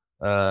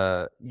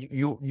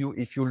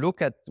 If you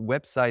look at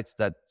websites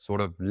that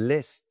sort of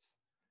list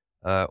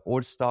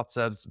all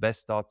startups,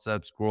 best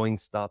startups, growing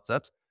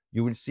startups,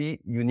 you will see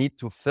you need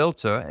to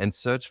filter and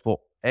search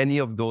for any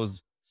of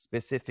those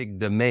specific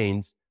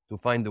domains to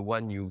find the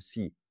one you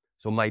see.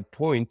 So my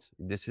point,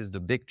 this is the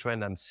big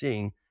trend I'm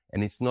seeing,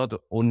 and it's not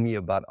only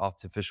about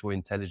artificial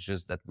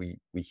intelligence that we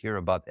hear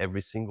about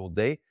every single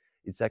day.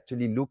 It's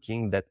actually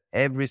looking that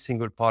every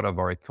single part of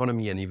our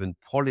economy and even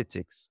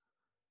politics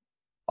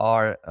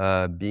are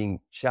being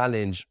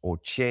challenged or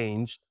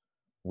changed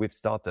with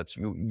startups.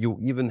 You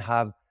even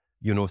have,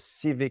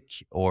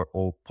 civic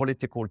or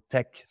political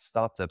tech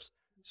startups.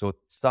 So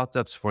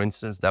startups, for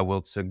instance, that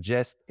will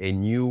suggest a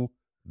new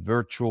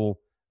virtual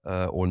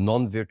or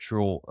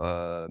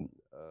non-virtual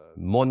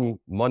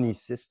money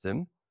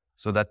system,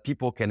 so that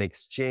people can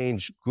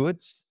exchange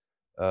goods,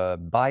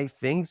 buy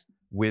things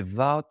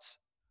without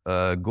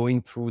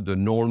going through the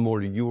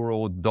normal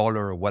euro,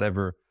 dollar,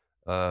 whatever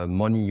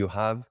money you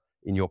have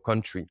in your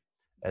country.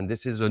 And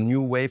this is a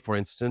new way, for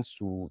instance,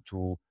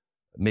 to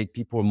make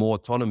people more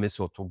autonomous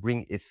or to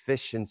bring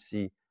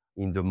efficiency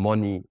in the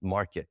money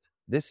market.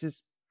 This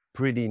is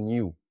pretty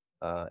new.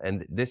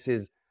 And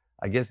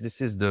I guess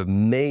this is the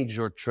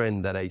major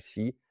trend that I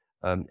see.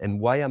 And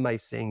why am I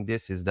saying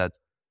this is that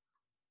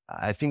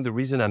I think the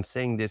reason I'm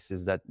saying this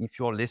is that if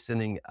you're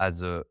listening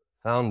as a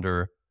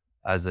founder,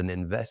 as an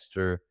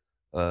investor,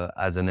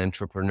 as an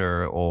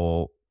entrepreneur,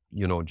 or,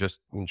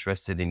 just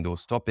interested in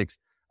those topics,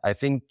 I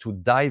think to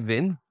dive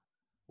in,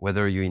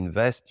 whether you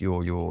invest,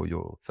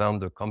 you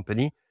found a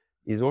company,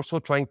 is also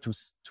trying to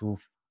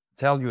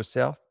tell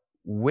yourself,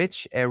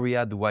 which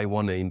area do I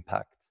want to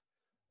impact?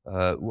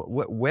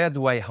 Where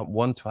do I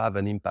want to have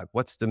an impact?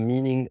 What's the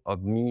meaning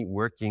of me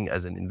working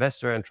as an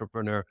investor,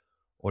 entrepreneur,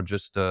 or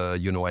just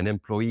an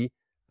employee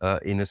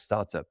in a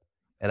startup?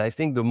 And I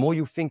think the more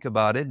you think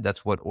about it,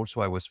 that's what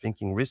also I was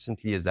thinking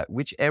recently, is that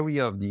which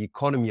area of the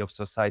economy of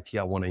society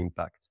I want to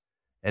impact.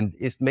 And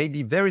it may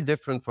be very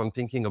different from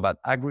thinking about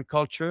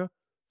agriculture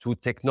to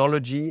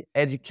technology,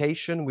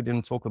 education, we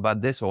didn't talk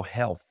about this, or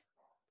health.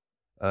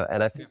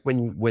 And I think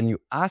when you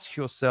ask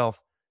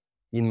yourself,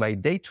 in my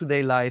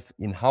day-to-day life,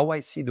 in how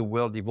I see the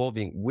world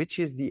evolving, which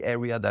is the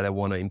area that I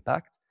want to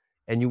impact,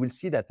 and you will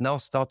see that now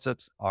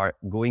startups are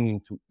going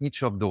into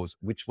each of those,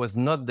 which was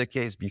not the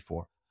case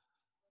before.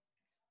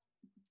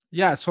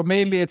 Yeah, so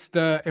mainly it's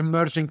the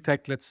emerging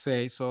tech, let's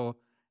say. So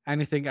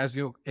anything, as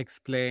you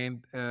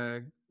explained,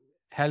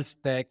 health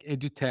tech,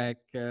 edutech,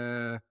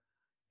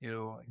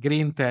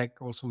 green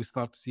tech. Also, we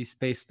start to see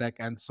space tech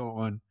and so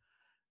on.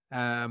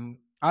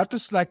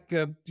 Artus, like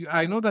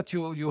I know that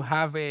you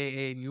have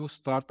a new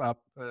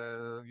startup,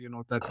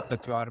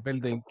 that you are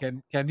building.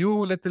 Can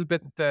you a little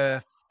bit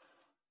tell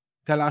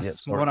Yeah,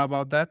 us sorry. more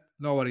about that?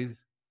 No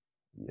worries.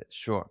 Yeah,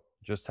 sure.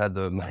 Just had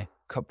my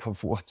cup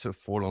of water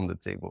fall on the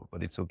table,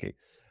 but it's okay.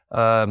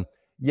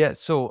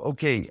 So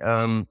okay.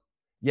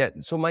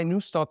 So my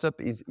new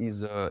startup is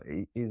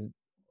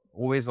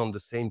always on the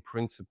same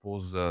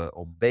principles,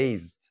 or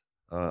based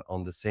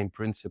on the same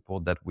principle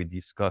that we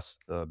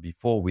discussed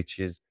before, which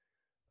is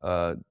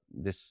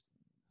this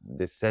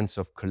sense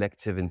of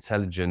collective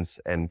intelligence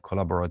and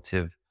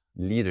collaborative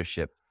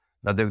leadership.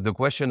 Now, the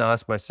question I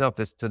ask myself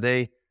is,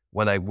 today,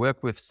 when I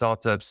work with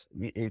startups,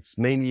 it's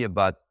mainly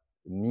about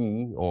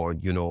me, or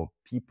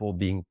people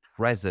being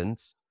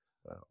present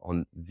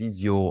on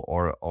visio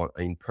or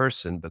in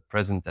person, but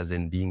present as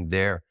in being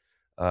there,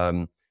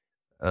 to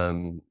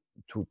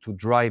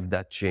drive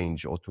that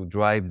change, or to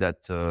drive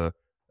that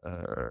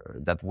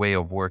way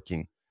of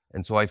working.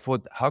 And so I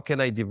thought, how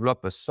can I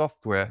develop a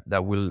software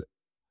that will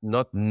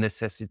not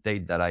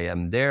necessitate that I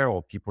am there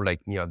or people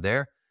like me are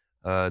there,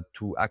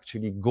 to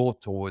actually go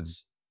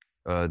towards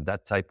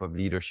that type of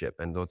leadership?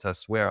 And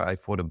that's where I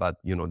thought about,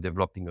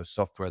 developing a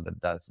software that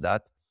does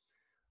that.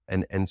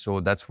 And so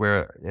that's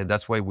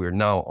why we're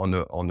now on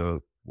a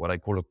what I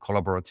call a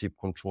collaborative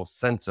control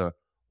center,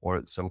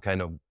 or some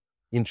kind of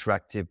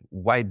interactive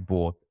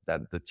whiteboard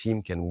that the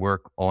team can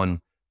work on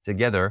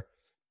together.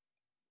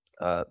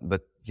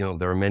 But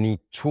there are many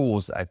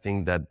tools, I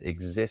think, that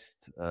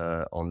exist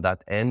on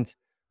that end.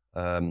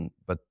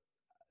 But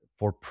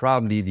for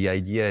Proudly, the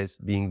idea is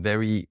being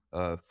very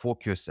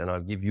focused. And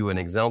I'll give you an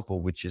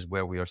example, which is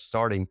where we are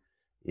starting,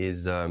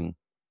 is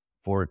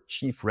for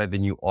chief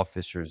revenue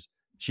officers.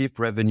 Chief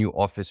revenue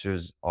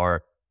officers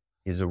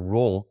is a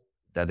role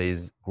that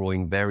is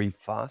growing very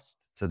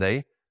fast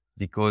today,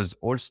 because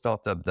all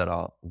startups that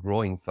are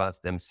growing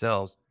fast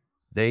themselves,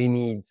 they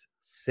need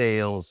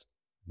sales,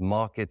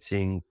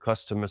 marketing,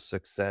 customer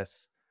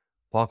success,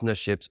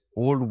 partnerships,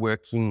 all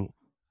working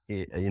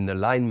in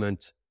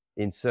alignment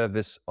in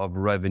service of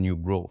revenue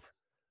growth.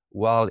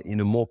 While in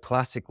a more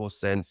classical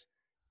sense,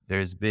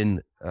 there's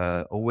been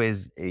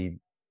always a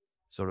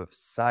sort of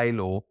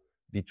silo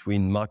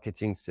between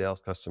marketing, sales,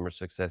 customer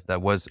success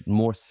that was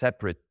more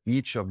separate,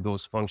 each of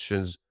those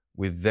functions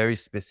with very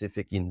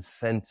specific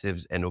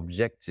incentives and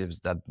objectives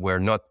that were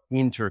not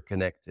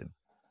interconnected.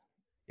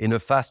 In a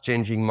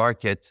fast-changing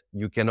market,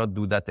 you cannot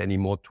do that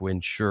anymore to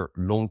ensure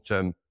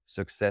long-term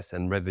success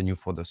and revenue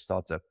for the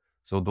startup.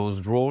 So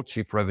those roles,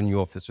 chief revenue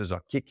officers,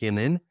 are kicking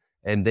in,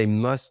 and they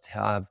must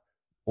have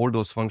all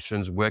those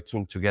functions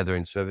working together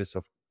in service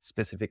of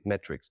specific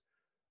metrics.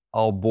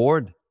 Our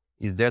board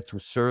is there to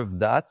serve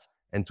that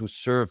and to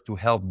serve to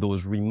help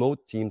those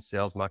remote teams,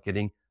 sales,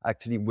 marketing,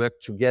 actually work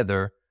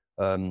together,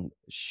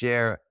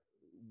 share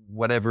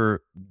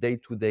whatever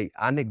day-to-day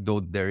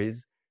anecdote there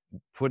is,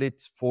 put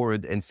it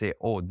forward and say,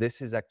 oh,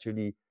 this is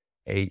actually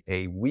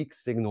a weak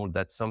signal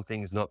that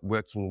something is not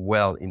working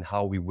well in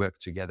how we work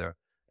together.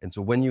 And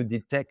so when you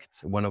detect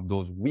one of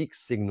those weak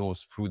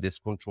signals through this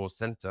control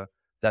center,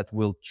 that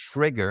will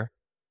trigger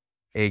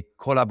a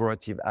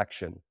collaborative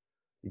action.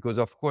 Because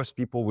of course,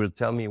 people will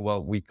tell me,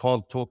 well, we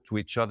can't talk to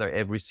each other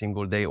every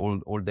single day,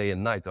 all day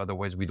and night.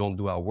 Otherwise, we don't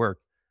do our work.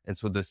 And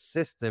so the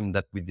system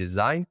that we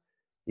design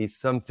is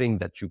something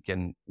that you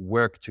can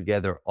work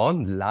together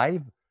on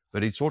live,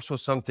 but it's also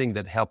something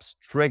that helps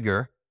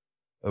trigger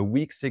a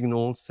weak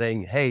signal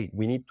saying, hey,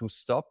 we need to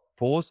stop,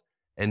 pause,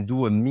 and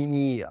do a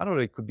mini, I don't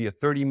know, it could be a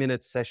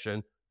 30-minute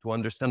session to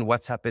understand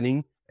what's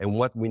happening and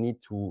what we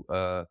need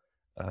to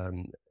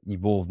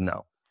evolve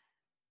now.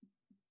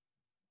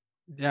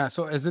 Yeah.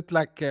 So is it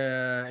like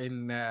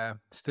in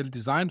still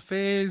design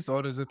phase,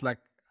 or is it like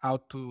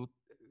out to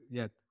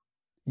yet?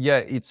 Yeah,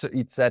 it's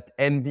at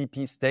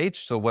MVP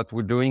stage. So what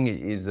we're doing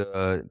is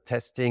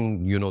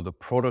testing, the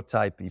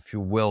prototype, if you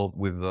will,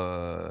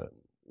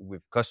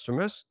 with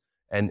customers.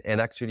 And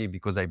actually,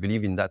 because I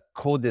believe in that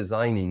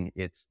co-designing,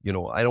 it's,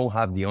 I don't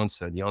have the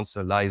answer. The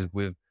answer lies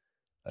with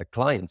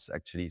clients,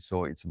 actually.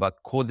 So it's about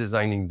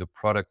co-designing the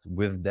product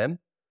with them.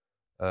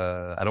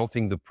 I don't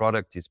think the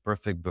product is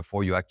perfect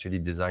before you actually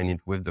design it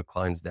with the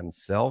clients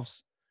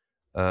themselves.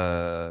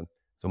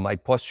 So my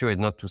posture is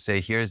not to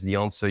say, here's the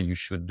answer you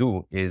should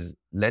do, is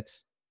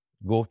let's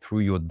go through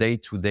your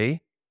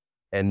day-to-day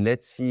and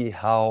let's see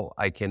how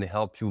I can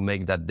help you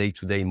make that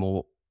day-to-day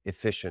more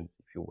efficient,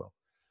 if you will.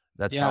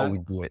 That's how Yeah. we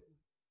do it.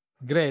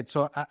 Great.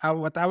 So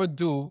what I would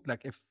do,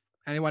 like if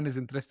anyone is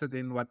interested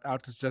in what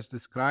Artus just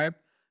described,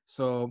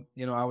 so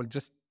I will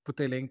just put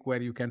a link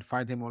where you can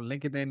find him on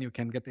LinkedIn. You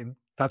can get in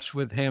touch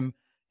with him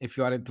if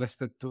you are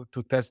interested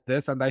to test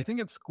this. And I think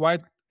it's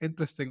quite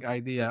interesting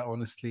idea,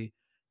 honestly,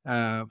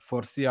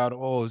 for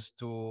CROs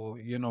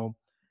to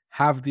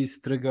have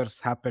these triggers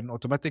happen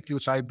automatically,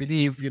 which I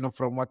believe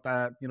from what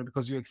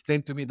because you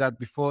explained to me that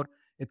before,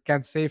 it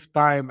can save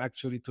time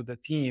actually to the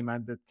team,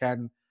 and it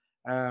can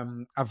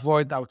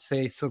avoid, I would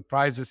say,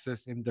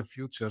 surprises in the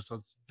future. So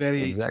it's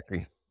very,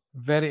 Exactly.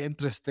 very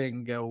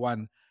interesting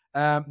one.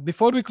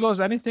 Before we close,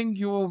 anything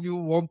you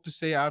want to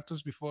say,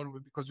 Artus,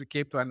 because we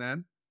came to an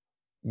end?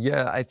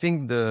 Yeah, I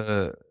think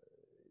the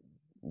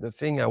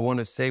thing I want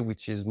to say,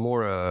 which is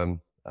more,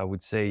 I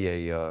would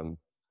say, a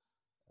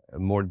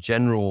more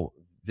general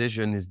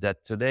vision, is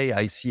that today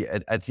I see,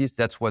 at least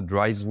that's what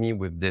drives me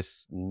with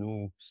this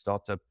new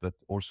startup, but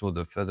also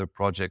the further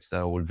projects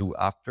that I will do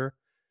after.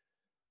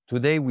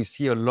 Today we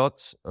see a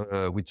lot,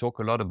 we talk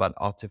a lot about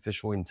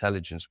artificial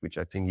intelligence, which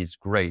I think is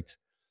great.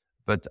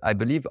 But I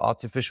believe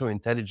artificial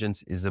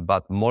intelligence is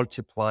about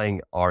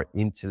multiplying our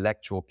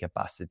intellectual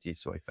capacity.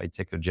 So if I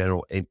take a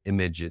general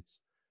image,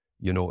 it's,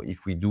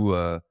 if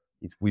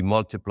we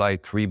multiply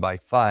 3 by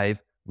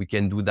 5, we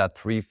can do that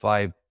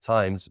 5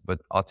 times,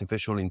 but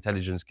artificial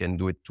intelligence can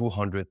do it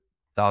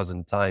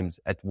 200,000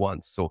 times at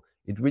once. So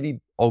it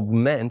really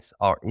augments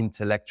our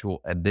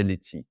intellectual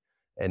ability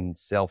and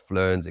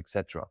self-learns,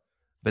 etc.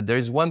 But there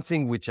is one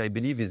thing which I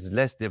believe is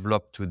less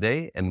developed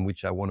today and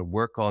which I want to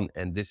work on,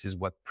 and this is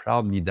what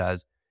Proudly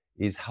does,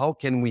 is how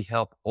can we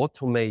help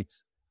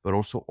automate but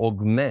also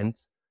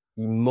augment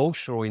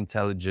emotional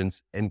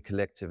intelligence and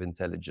collective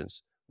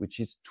intelligence, which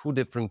is two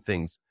different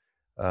things.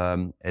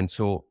 And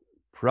so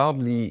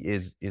Proudly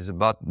is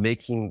about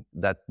making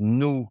that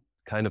new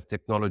kind of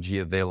technology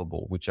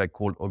available, which I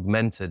call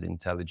augmented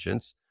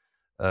intelligence,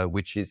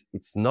 which is,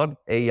 it's not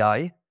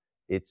AI,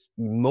 it's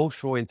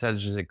emotional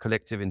intelligence and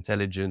collective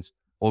intelligence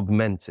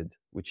augmented,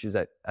 which is,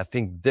 I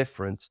think,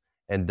 different,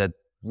 and that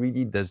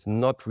really does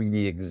not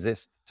really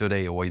exist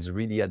today, or is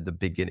really at the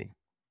beginning.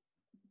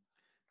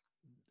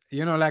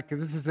 Like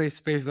this is a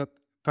space that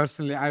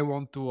personally I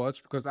want to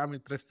watch, because I'm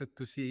interested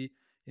to see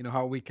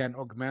how we can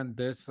augment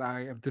this.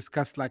 I have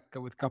discussed, like,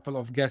 with a couple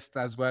of guests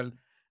as well,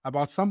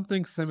 about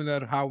something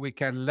similar, how we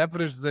can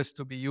leverage this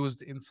to be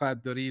used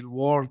inside the real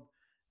world,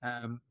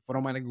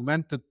 from an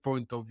augmented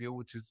point of view,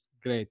 which is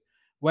great.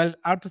 Well,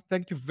 Artus,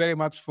 thank you very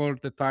much for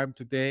the time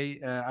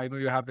today. I know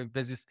you have a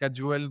busy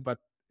schedule, but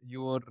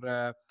your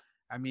the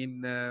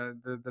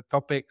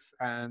topics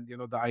and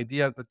the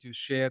ideas that you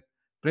shared,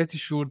 pretty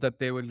sure that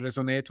they will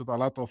resonate with a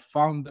lot of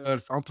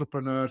founders,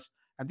 entrepreneurs,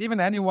 and even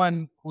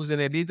anyone who's in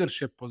a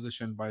leadership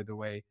position, by the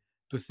way,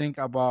 to think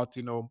about,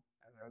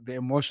 the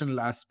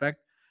emotional aspect.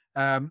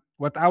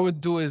 What I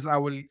would do is,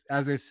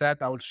 as I said,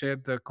 I will share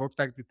the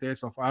contact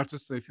details of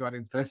Artus. So if you are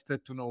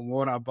interested to know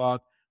more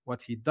about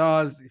what he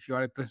does, if you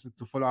are interested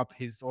to follow up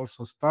his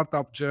also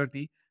startup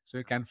journey, so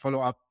you can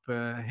follow up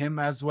him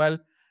as well.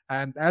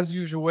 And as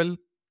usual,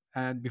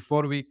 and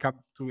before we come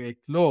to a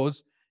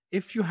close,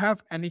 if you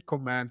have any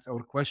comments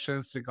or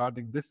questions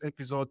regarding this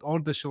episode or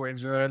the show in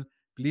general,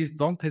 please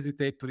don't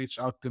hesitate to reach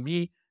out to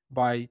me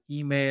by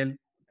email,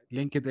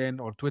 LinkedIn,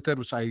 or Twitter,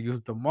 which I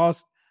use the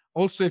most.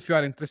 Also, if you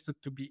are interested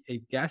to be a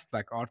guest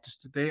like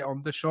Artist today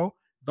on the show,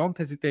 don't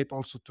hesitate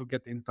also to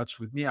get in touch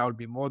with me. I'll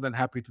be more than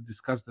happy to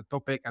discuss the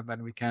topic and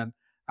then we can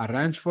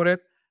arrange for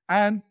it.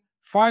 And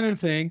final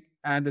thing,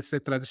 and it's a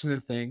traditional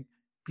thing,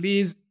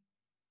 please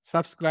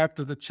subscribe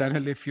to the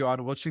channel if you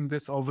are watching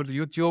this over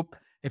YouTube.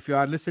 If you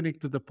are listening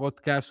to the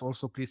podcast,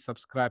 also please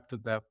subscribe to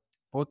the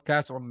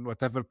podcast on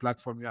whatever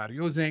platform you are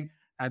using.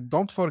 And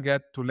don't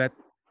forget to let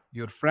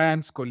your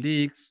friends,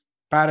 colleagues,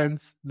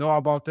 parents know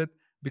about it,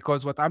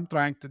 because what I'm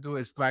trying to do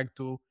is trying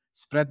to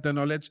spread the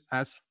knowledge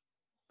as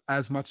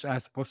much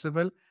as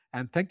possible.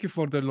 And thank you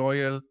for the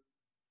loyal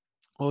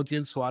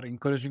audience who are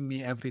encouraging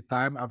me every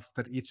time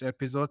after each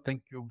episode.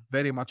 Thank you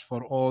very much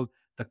for all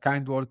the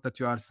kind words that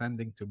you are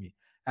sending to me.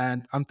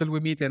 And until we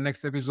meet in the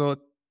next episode,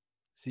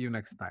 see you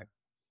next time.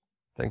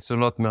 Thanks a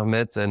lot,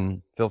 Mehmet,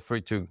 and feel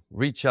free to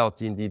reach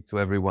out indeed to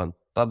everyone.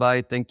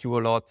 Bye-bye. Thank you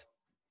a lot.